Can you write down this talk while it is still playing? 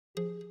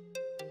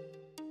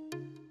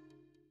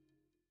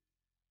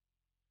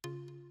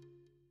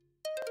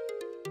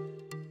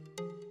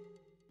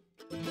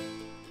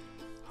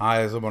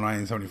Hi, it's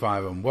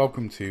Zubbo1975 and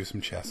welcome to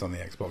some chess on the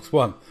Xbox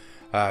One.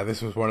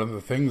 This was one of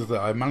the things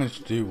that I managed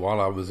to do while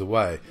I was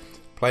away.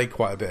 Play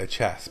quite a bit of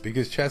chess,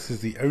 because chess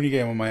is the only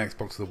game on my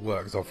Xbox that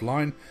works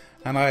offline,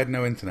 and I had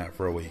no internet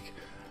for a week.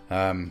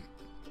 I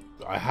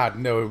had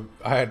no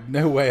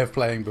way of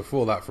playing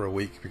before that for a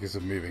week because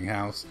of moving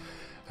house,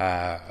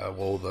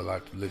 all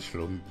the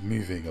literal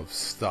moving of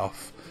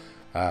stuff,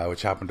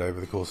 which happened over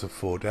the course of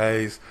 4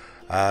 days,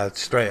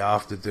 straight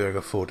after doing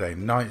a 4-day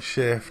night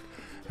shift.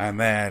 And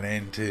then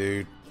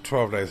into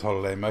 12 days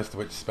holiday, most of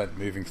which spent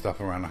moving stuff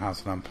around the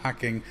house and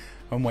unpacking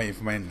and waiting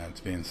for my internet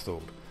to be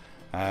installed.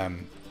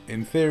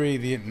 In theory,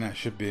 the internet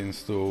should be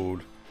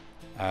installed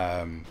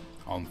on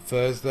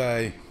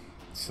Thursday.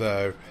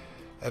 So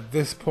at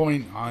this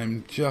point,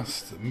 I'm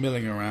just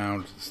milling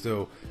around,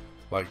 still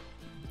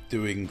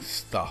doing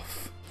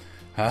stuff.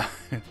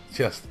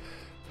 Just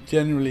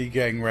generally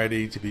getting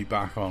ready to be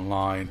back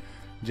online,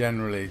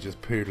 generally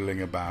just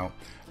poodling about.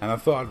 And I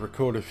thought I'd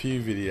record a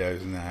few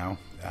videos now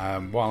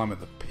while I'm at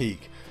the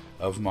peak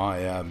of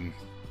my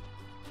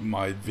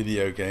my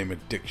video game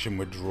addiction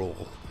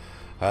withdrawal.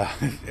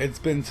 It's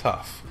been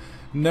tough.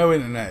 No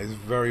internet is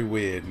very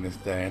weird in this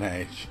day and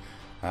age.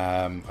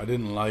 I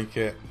didn't like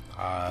it,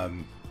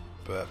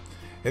 but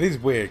it is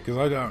weird because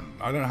I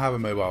don't have a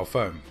mobile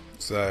phone,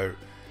 so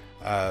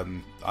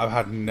I've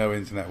had no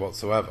internet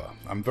whatsoever.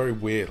 I'm very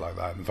weird like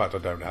that. In fact, I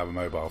don't have a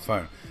mobile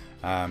phone.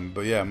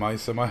 But yeah, my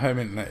home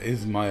internet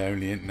is my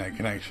only internet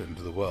connection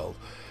to the world.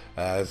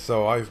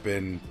 So I've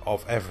been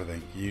off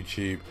everything: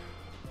 YouTube,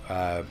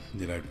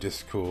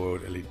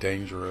 Discord, Elite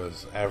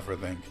Dangerous,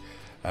 everything.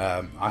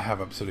 I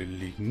have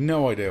absolutely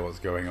no idea what's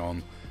going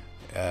on,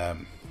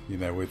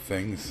 with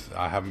things.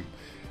 I haven't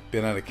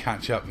been able to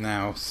catch up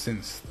now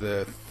since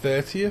the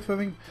 30th, I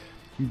think.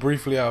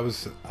 Briefly, I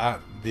was at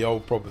the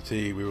old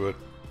property. We were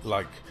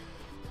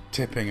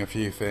tipping a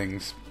few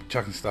things,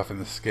 chucking stuff in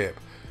the skip.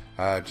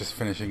 Just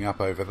finishing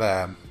up over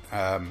there,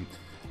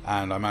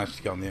 and I managed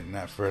to get on the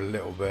internet for a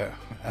little bit,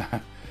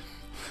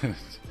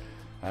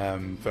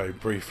 very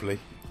briefly,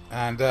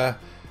 and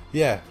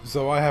yeah,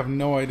 so I have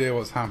no idea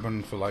what's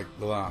happened for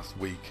the last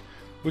week,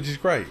 which is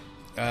great.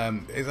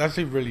 It's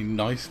actually really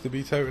nice to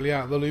be totally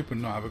out of the loop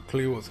and not have a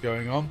clue what's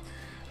going on.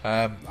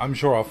 I'm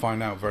sure I'll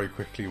find out very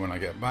quickly when I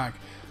get back,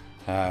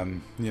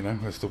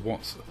 as to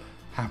what's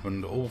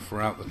happened all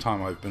throughout the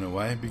time I've been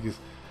away, because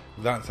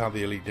that's how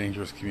the Elite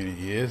Dangerous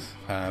community is.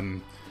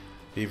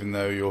 Even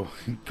though you're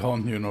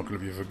gone, you're not going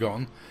to be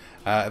forgotten.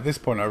 At this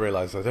point I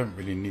realise I don't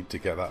really need to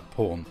get that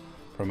pawn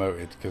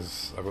promoted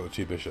because I've got the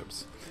 2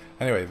 bishops.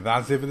 Anyway,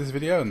 that's it for this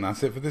video, and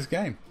that's it for this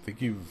game.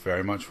 Thank you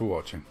very much for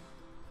watching.